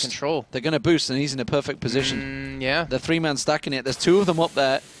lot of control. They're going to boost, and he's in a perfect position. Yeah. The 3-man stacking it. There's 2 of them up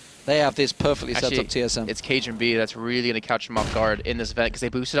there. They have this perfectly set up TSM. It's Cajun B that's really going to catch him off guard in this vent because they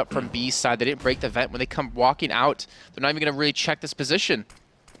boosted up from B's side. They didn't break the vent. When they come walking out, they're not even going to really check this position.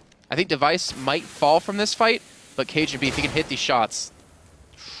 I think Device might fall from this fight, but Cajun B, if he can hit these shots.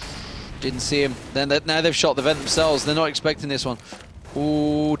 Didn't see him. Now they've shot the vent themselves. They're not expecting this one.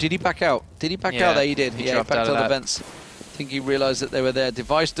 Ooh, did he back out? Did he back out? There he did. He backed out of the vents. I think he realized that they were there.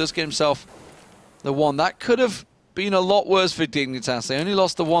 Device does get himself the one. That could have been a lot worse for Dignitas. They only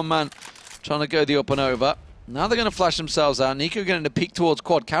lost the 1 man trying to go the up and over. Now they're going to flash themselves out. Nico getting to peek towards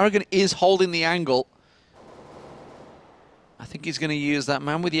quad. Carrigan is holding the angle. I think he's going to use that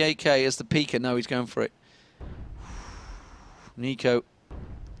man with the AK as the peeker. No, he's going for it. Nico.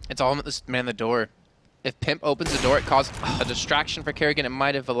 It's all about this man the door. If Pimp opens the door, it caused a distraction for Carrigan. It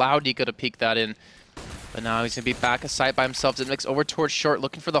might have allowed Nico to peek that in. But now he's going to be back aside by himself. Xyp9x over towards short,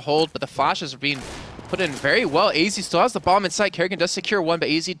 looking for the hold, but the flashes are being put in very well. AZ still has the bomb in sight. Kerrigan does secure 1, but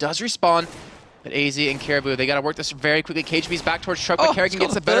AZ does respawn. But AZ and Caribou, they got to work this very quickly. KGB's back towards truck, but Kerrigan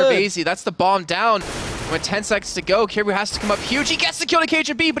gets the better of AZ. That's the bomb down. With 10 seconds to go, Caribou has to come up huge. He gets the kill to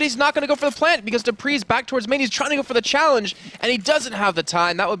KGB, but he's not going to go for the plant because Dupree's back towards main. He's trying to go for the challenge, and he doesn't have the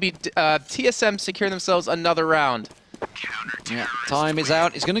time. That would be TSM securing themselves another round. Yeah, time is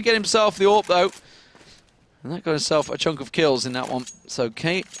out. He's going to get himself the AWP, though. And that got himself a chunk of kills in that one. So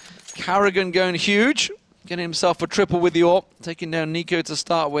Carrigan going huge, getting himself a triple with the AWP, taking down Nico to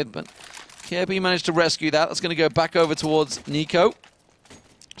start with, but KB managed to rescue that. That's going to go back over towards Nico.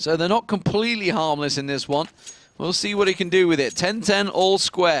 So they're not completely harmless in this one. We'll see what he can do with it. 10-10 all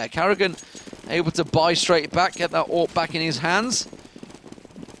square. Carrigan able to buy straight back, get that AWP back in his hands.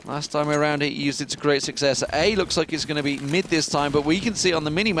 Last time around, he used it to great success. A looks like it's going to be mid this time, but we can see on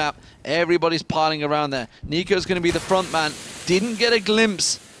the mini-map, everybody's piling around there. Nico's going to be the front man. Didn't get a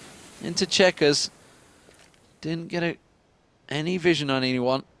glimpse into Checkers. Didn't get any vision on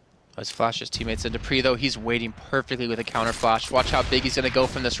anyone. Let's flash his teammates into Dupree, though. He's waiting perfectly with a counter flash. Watch how big he's going to go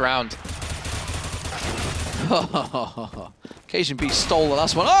from this round. Cajun B stole the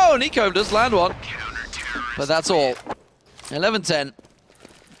last one. Oh, Nico does land one. But that's all. 11-10.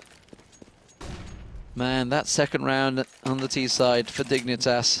 Man, that second round on the T side for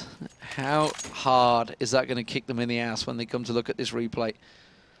Dignitas. How hard is that going to kick them in the ass when they come to look at this replay?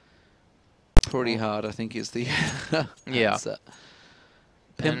 Pretty hard, I think, is the yeah. answer.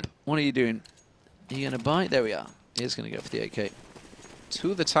 Pimp, what are you doing? Are you going to buy? There we are. He's going to go for the AK.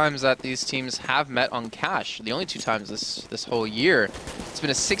 2 of the times that these teams have met on cash, the only 2 times this whole year, it's been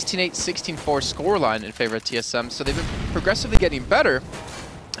a 16-8, 16-4 scoreline in favor of TSM, so they've been progressively getting better.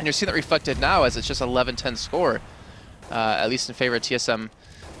 And you're seeing that reflected now as it's just 11-10 score, at least in favor of TSM.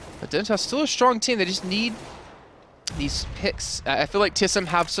 But Dignitas still a strong team. They just need these picks. I feel like TSM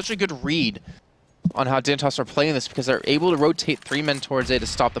have such a good read on how Dignitas are playing this because they're able to rotate 3 men towards A to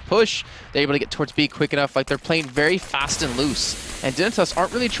stop the push. They're able to get towards B quick enough. Like, they're playing very fast and loose. And Dignitas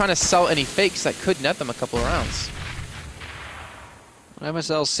aren't really trying to sell any fakes that could net them a couple of rounds.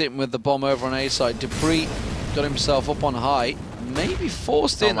 MSL sitting with the bomb over on A side. Dupree got himself up on high. Maybe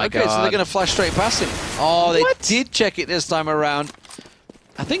forced in. Oh okay, so they're going to flash straight past him. Oh, they did check it this time around.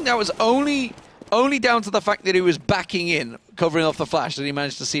 I think that was only down to the fact that he was backing in, covering off the flash, that he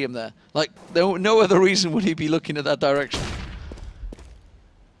managed to see him there. Like, no other reason would he be looking at that direction.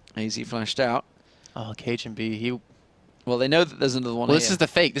 AZ flashed out. Oh, Cajun B, well, they know that there's another one Well, here. this is the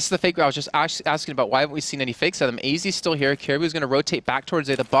fake. This is the fake where I was just asking about why haven't we seen any fakes of them. AZ's still here. Caribou's going to rotate back towards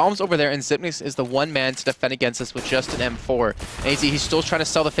A. The bomb's over there, and Zipnix is the one man to defend against us with just an M4. AZ, he's still trying to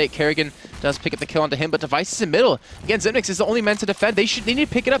sell the fake. Kerrigan does pick up the kill onto him, but Device is in middle. Again, Zipnix is the only man to defend. They need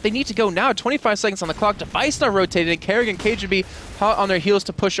to pick it up. They need to go now. 25 seconds on the clock. Device now rotated, and Kerrigan, Cajun B hot on their heels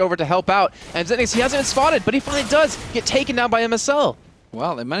to push over to help out. And Zipnix, he hasn't been spotted, but he finally does get taken down by MSL.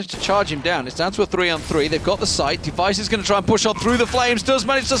 Well, they managed to charge him down. It's down to a 3-on-3. They've got the sight. Device is going to try and push on through the flames. Does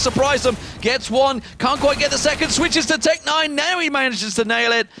manage to surprise them. Gets one. Can't quite get the second. Switches to Tech9. Now he manages to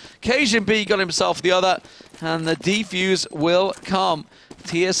nail it. Cajun B got himself the other. And the defuse will come.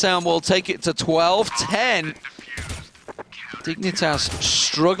 TSM will take it to 12-10. Dignitas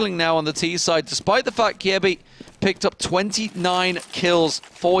struggling now on the T side, despite the fact Kiebi picked up 29 kills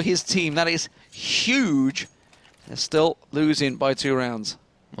for his team. That is huge. They're still losing by 2 rounds.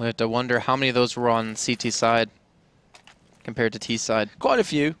 We have to wonder how many of those were on CT side compared to T side. Quite a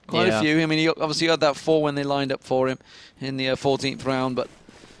few. Quite a few. I mean, he obviously had that 4 when they lined up for him in the 14th round, but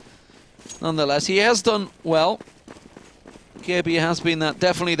nonetheless, he has done well. Kirby has been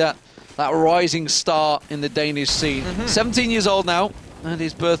definitely that rising star in the Danish scene. 17 years old now, and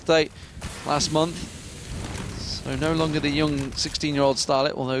his birthday last month. So no longer the young 16-year-old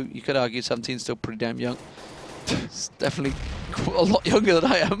starlet, although you could argue 17 is still pretty damn young. It's definitely a lot younger than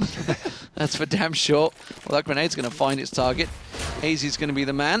I am. That's for damn sure. Well, that grenade's going to find its target. AZ's going to be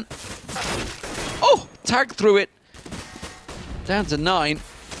the man. Oh! Tagged through it. Down to 9.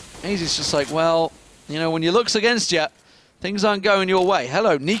 AZ's just like, well, you know, when your luck's against you, things aren't going your way.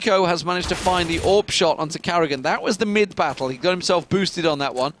 Hello, Nico has managed to find the AWP shot onto Carrigan. That was the mid battle. He got himself boosted on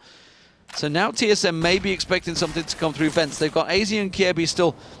that one. So now TSM may be expecting something to come through vents. They've got AZ and Kirby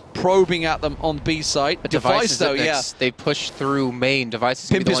still probing at them on B site. Device though, yeah. They push through main. Device is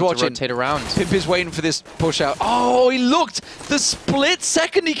going to be the one to rotate around. Pimp is waiting for this push out. Oh, he looked! The split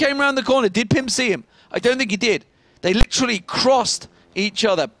second he came around the corner. Did Pimp see him? I don't think he did. They literally crossed each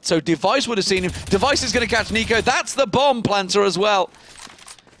other. So Device would have seen him. Device is going to catch Nico. That's the bomb planter as well.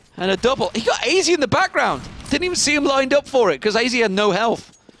 And a double. He got AZ in the background. Didn't even see him lined up for it because AZ had no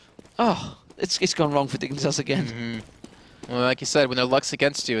health. Oh, it's gone wrong for Dignitas again. Well, like you said, when their luck's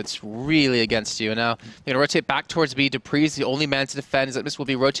against you, it's really against you. And now they're going to rotate back towards B. Dupree's the only man to defend. Zipnix will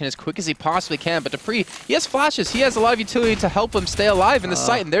be rotating as quick as he possibly can. But Dupree, he has flashes. He has a lot of utility to help him stay alive in the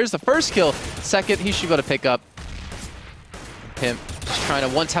site. And there's the first kill. Second, he should be able to pick up. Pimp just trying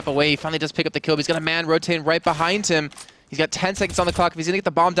to one tap away. He finally does pick up the kill. But he's got a man rotating right behind him. He's got 10 seconds on the clock. If he's going to get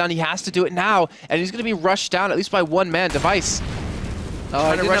the bomb down, he has to do it now. And he's going to be rushed down at least by one man. Device. Oh,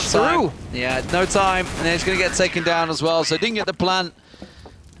 I didn't rush through. Yeah, no time, and then he's going to get taken down as well. So didn't get the plant.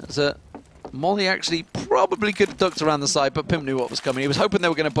 Molly actually probably could have ducked around the side, but Pimp knew what was coming. He was hoping they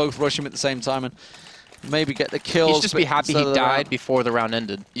were going to both rush him at the same time and maybe get the kills. He'd just be happy he died before the round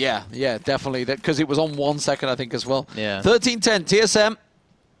ended. Yeah, yeah, definitely. Because it was on 1 second, I think, as well. Yeah. 13-10, TSM.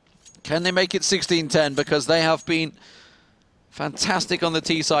 Can they make it 16-10? Because they have been fantastic on the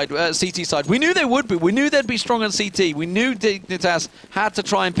CT side. We knew they would be. We knew they'd be strong on CT. We knew Dignitas had to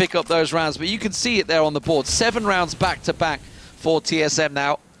try and pick up those rounds, but you can see it there on the board. 7 rounds back-to-back for TSM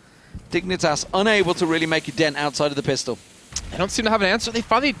now. Dignitas unable to really make a dent outside of the pistol. They don't seem to have an answer. They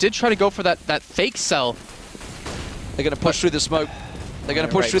finally did try to go for that fake cell. They're going to push through the smoke. They're going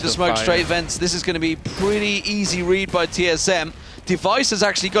to push through the smoke straight vents. This is going to be pretty easy read by TSM. Device has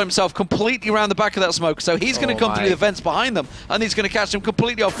actually got himself completely around the back of that smoke, so he's going to come through the vents behind them, and he's going to catch them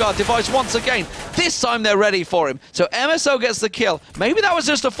completely off guard. Device once again. This time they're ready for him. So MSL gets the kill. Maybe that was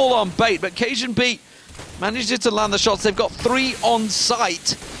just a full-on bait, but CSGO managed to land the shots. They've got 3 on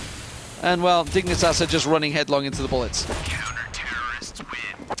site. And, well, Dignitas are just running headlong into the bullets.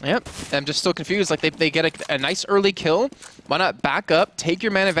 Yep, I'm just still confused. Like, they get a nice early kill. Why not back up, take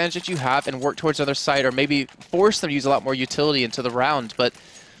your man advantage that you have, and work towards the other side, or maybe force them to use a lot more utility into the round. But,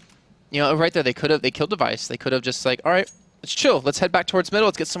 you know, right there, they killed Device. They could have just like, all right, let's chill. Let's head back towards middle.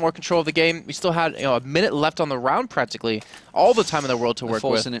 Let's get some more control of the game. We still had, you know, a minute left on the round practically. All the time in the world to work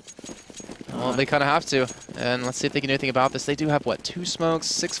with. It. Well, they kind of have to. And let's see if they can do anything about this. They do have, what, 2 smokes,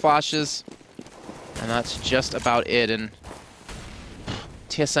 6 flashes. And that's just about it. And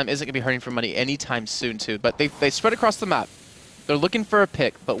TSM isn't going to be hurting for money anytime soon, too. But they spread across the map. They're looking for a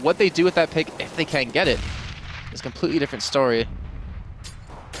pick. But what they do with that pick, if they can't get it, is a completely different story.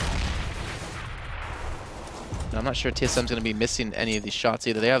 And I'm not sure TSM's going to be missing any of these shots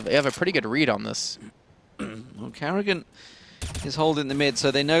either. They have a pretty good read on this. Well, Carrigan is holding the mid,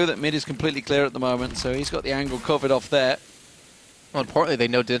 so they know that mid is completely clear at the moment, so he's got the angle covered off there. Well, importantly, they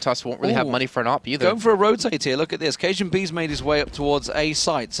know Dignitas won't really have money for an op either. Going for a rotate here. Look at this. CSGO's made his way up towards A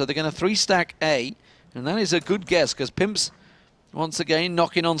site, so they're going to 3-stack A, and that is a good guess, because Pimp's, once again,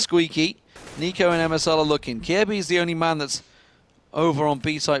 knocking on Squeaky. Nico and MSL are looking. Kirby's the only man that's over on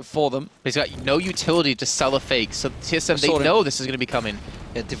B site for them. He's got no utility to sell a fake, so TSM, they know this is going to be coming.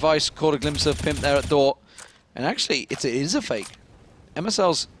 Yeah, Device caught a glimpse of Pimp there at door. And actually, it is a fake.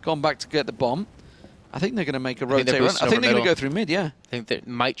 MSL's gone back to get the bomb. I think they're going to make a rotate run. I think they're going to go through mid, yeah. I think they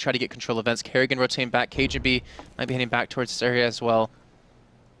might try to get control of events. Kerrigan rotating back. KGB might be heading back towards this area as well.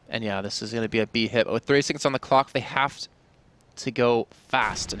 And yeah, this is going to be a B hit. But with 30 seconds on the clock, they have to go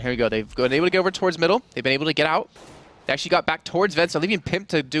fast. And here we go. They've been able to get over towards middle. They've been able to get out. They actually got back towards vents, so leaving Pimp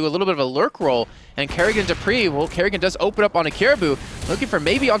to do a little bit of a lurk roll. And Kerrigan Dupree, well, Kerrigan does open up on a Caribou. Looking for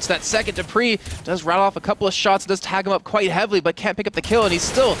maybe onto that second. Dupree does rattle off a couple of shots, does tag him up quite heavily, but can't pick up the kill. And he's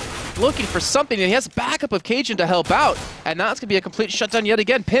still looking for something, and he has backup of Cajun to help out. And now it's going to be a complete shutdown yet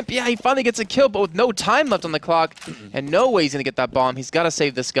again. Pimp, yeah, he finally gets a kill, but with no time left on the clock, and no way he's going to get that bomb. He's got to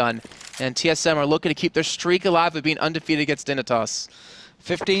save this gun. And TSM are looking to keep their streak alive of being undefeated against Dignitas.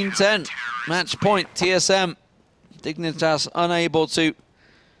 15-10, match point, TSM. Dignitas unable to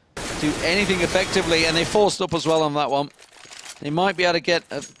do anything effectively, and they forced up as well on that one. They might be able to get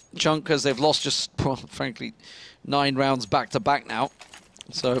a chunk because they've lost just, well, frankly, 9 rounds back-to-back now.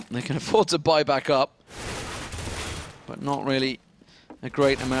 So they can afford to buy back up. But not really a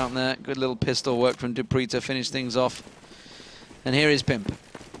great amount there. Good little pistol work from Dupree to finish things off. And here is Pimp.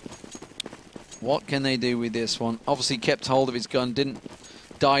 What can they do with this one? Obviously kept hold of his gun, didn't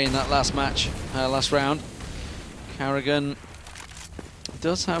die in that last match, last round. Carrigan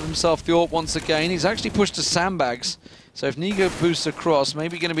does have himself the AWP once again. He's actually pushed to sandbags. So if Nigo boosts across,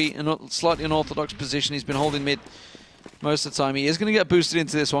 maybe going to be in a slightly unorthodox position. He's been holding mid most of the time. He is going to get boosted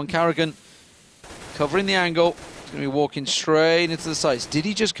into this one. Carrigan covering the angle. He's going to be walking straight into the sights. Did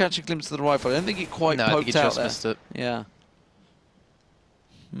he just catch a glimpse of the rifle? I don't think he quite poked out there. I think he just missed it. Yeah.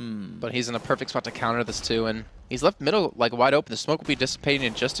 But he's in a perfect spot to counter this too, and he's left middle like wide open. The smoke will be dissipating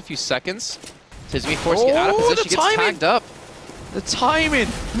in just a few seconds. He's being forced to get out of position. He gets tagged up. The timing.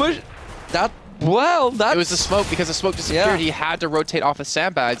 Well, that... It was the smoke. Because the smoke disappeared, yeah. He had to rotate off of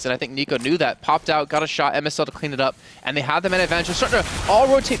sandbags, and I think Nico knew that. Popped out, got a shot, MSL to clean it up, and they had the man advantage. They're starting to all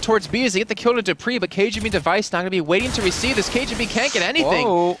rotate towards B as they get the kill to Dupree, but KGB Device not going to be waiting to receive this. KGB can't get anything.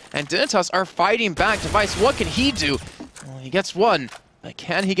 Whoa. And Dignitas are fighting back. Device, what can he do? Well, he gets 1, but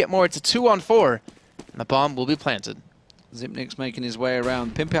can he get more? It's a 2-on-4, and the bomb will be planted. Zipnik's making his way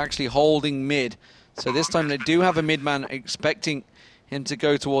around. Pimp actually holding mid. So this time they do have a mid-man expecting him to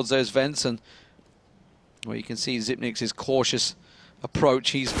go towards those vents. And well, you can see Zipnik's cautious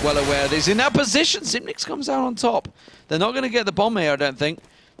approach. He's well aware that he's in that position. Zipnik comes out on top. They're not going to get the bomb here, I don't think.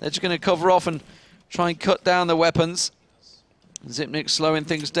 They're just going to cover off and try and cut down the weapons. Zipnik slowing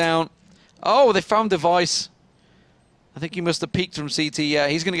things down. Oh, they found Device. I think he must have peeked from CT. Yeah,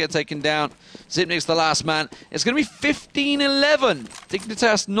 he's going to get taken down. Zipnik's the last man. It's going to be 15-11.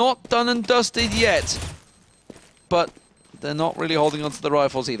 Dignitas not done and dusted yet. But they're not really holding on to the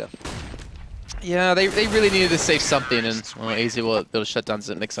rifles either. Yeah, they really needed to say something, and well, AZ will be able to shut down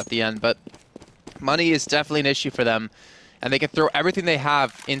Xipnix at the end, but money is definitely an issue for them, and they can throw everything they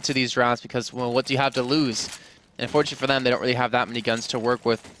have into these rounds because, well, what do you have to lose? And unfortunately for them, they don't really have that many guns to work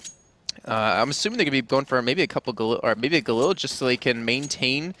with. I'm assuming they're going to be going for maybe a couple or maybe a Galil just so they can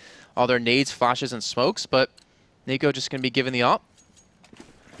maintain all their nades, flashes, and smokes, but Nico just going to be given the op.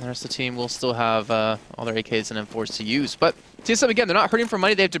 The rest of the team will still have all their AKs and M4s to use. But TSM, again, they're not hurting for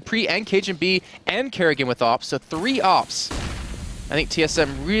money. They have Dupree and KGB and Kerrigan with ops, so 3 ops. I think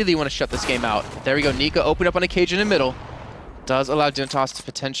TSM really want to shut this game out. There we go. Nico open up on a cage in the middle. Does allow Dignitas to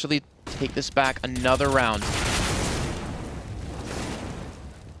potentially take this back another round.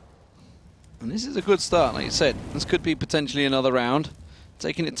 And this is a good start, like you said. This could be potentially another round.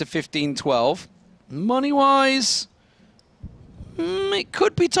 Taking it to 15-12. Money-wise, it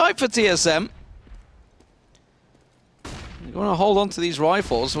could be tight for TSM. They're going to hold on to these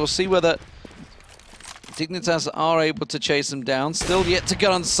rifles. We'll see whether Dignitas are able to chase them down. Still yet to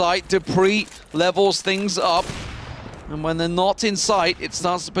get on sight. Dupree levels things up. And when they're not in sight, it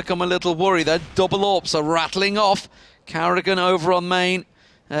starts to become a little worry. Their double AWPs are rattling off. Kerrigan over on main.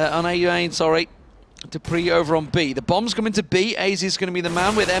 On A main, sorry. Dupree over on B. The bomb's coming to B. AZ is going to be the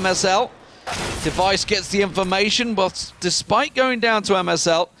man with MSL. Device gets the information, but despite going down to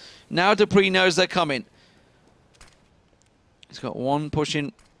MSL, now Dupree knows they're coming. He's got one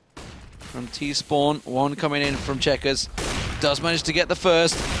pushing from T-Spawn, one coming in from Checkers. Does manage to get the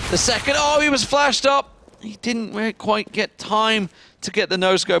first. The second, oh, he was flashed up. He didn't quite get time to get the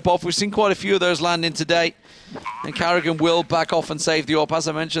no-scope off. We've seen quite a few of those landing today. And Kerrigan will back off and save the AWP. As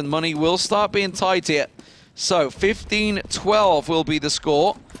I mentioned, money will start being tight here. So 15-12 will be the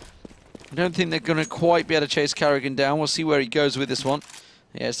score. I don't think they're going to quite be able to chase Kerrigan down. We'll see where he goes with this one.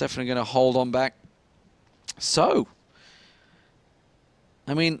 Yeah, it's definitely going to hold on back. So,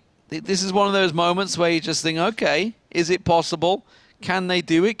 I mean, this is one of those moments where you just think, okay, is it possible? Can they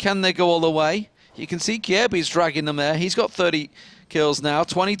do it? Can they go all the way? You can see Kierby's dragging them there. He's got 30 kills now,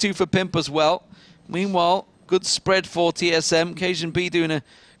 22 for Pimp as well. Meanwhile, good spread for TSM. KGB doing a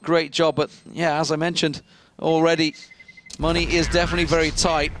great job, but yeah, as I mentioned already, money is definitely very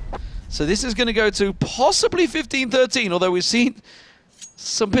tight. So this is going to go to possibly 15-13, although we've seen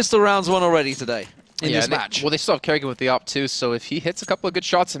some pistol rounds won already today in this match. Well, they still have Kerrigan with the op too, so if he hits a couple of good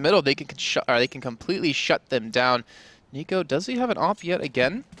shots in the middle, they can completely shut them down. Nico, does he have an op yet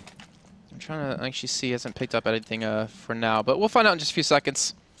again? I'm trying to actually see. He hasn't picked up anything for now, but we'll find out in just a few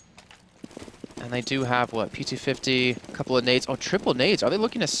seconds. And they do have, what, P250, a couple of nades. Oh, triple nades. Are they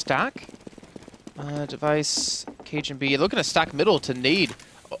looking to stack? Device, KGB. Looking to stack middle to nade.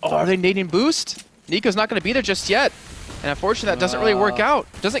 Oh, are they nading boost? Nico's not going to be there just yet. And unfortunately, that doesn't really work out.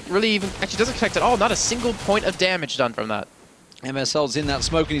 Doesn't really even, actually doesn't connect at all. Not a single point of damage done from that. MSL's in that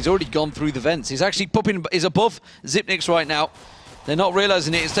smoke and he's already gone through the vents. He's actually popping, he's above Xipnix right now. They're not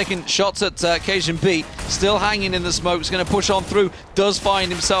realizing it. He's taking shots at KGB. Still hanging in the smoke. He's going to push on through. Does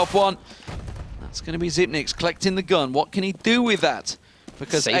find himself one. That's going to be Xipnix collecting the gun. What can he do with that?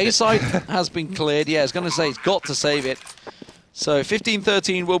 Because A side has been cleared. Yeah, I was going to say he's got to save it. So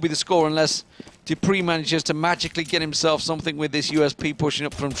 15-13 will be the score unless Dupree manages to magically get himself something with this USP pushing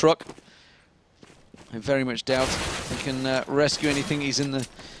up from truck. I very much doubt he can rescue anything. He's in the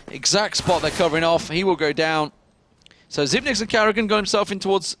exact spot they're covering off. He will go down. So Xipnix and Kerrigan got himself in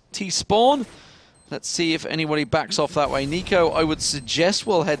towards T-Spawn. Let's see if anybody backs off that way. Nico, I would suggest,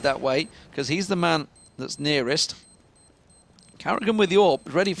 will head that way because he's the man that's nearest. Kerrigan with the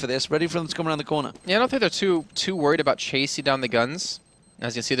AWP, ready for this, ready for them to come around the corner. Yeah, I don't think they're too worried about chasing down the guns.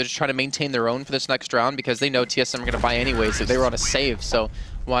 As you can see, they're just trying to maintain their own for this next round because they know TSM are going to buy anyways if they were on a save. So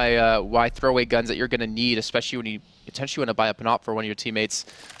why throw away guns that you're going to need, especially when you potentially want to buy up an op for one of your teammates.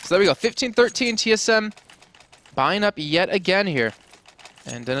 So there we go, 15-13 TSM buying up yet again here.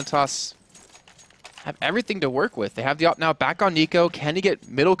 And Dignitas have everything to work with. They have the op now back on Nico. Can he get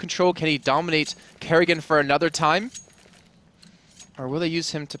middle control? Can he dominate Kerrigan for another time? Or will they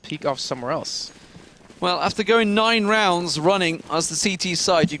use him to peek off somewhere else? Well, after going 9 rounds running as the CT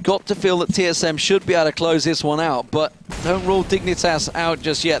side, you've got to feel that TSM should be able to close this one out. But don't rule Dignitas out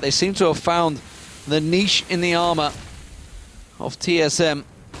just yet. They seem to have found the niche in the armor of TSM.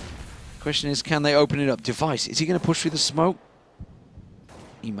 Question is, can they open it up? Device, is he going to push through the smoke?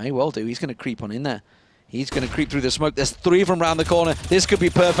 He may well do. He's going to creep on in there. He's going to creep through the smoke. There's 3 of them around the corner. This could be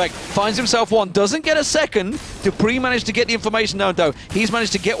perfect. Finds himself one. Doesn't get a second. Dupree managed to get the information down, though. He's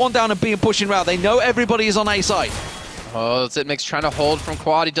managed to get one down and B and pushing around. They know everybody is on A side. Oh, that's it. Mix trying to hold from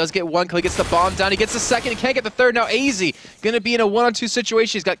quad. He does get one kill. He gets the bomb down. He gets the second. He can't get the third. Now AZ going to be in a 1-on-2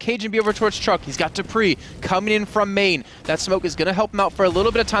 situation. He's got Cajun B over towards Truck. He's got Dupree coming in from main. That smoke is going to help him out for a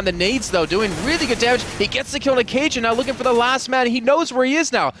little bit of time. The nades, though, doing really good damage. He gets the kill on Cajun. Now looking for the last man. He knows where he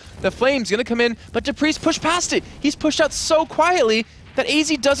is now. The Flame's going to come in, but Dupree's pushed past it. He's pushed out so quietly that AZ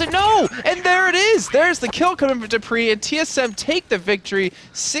doesn't know. And there it is. There's the kill coming from Dupree, and TSM take the victory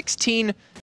 16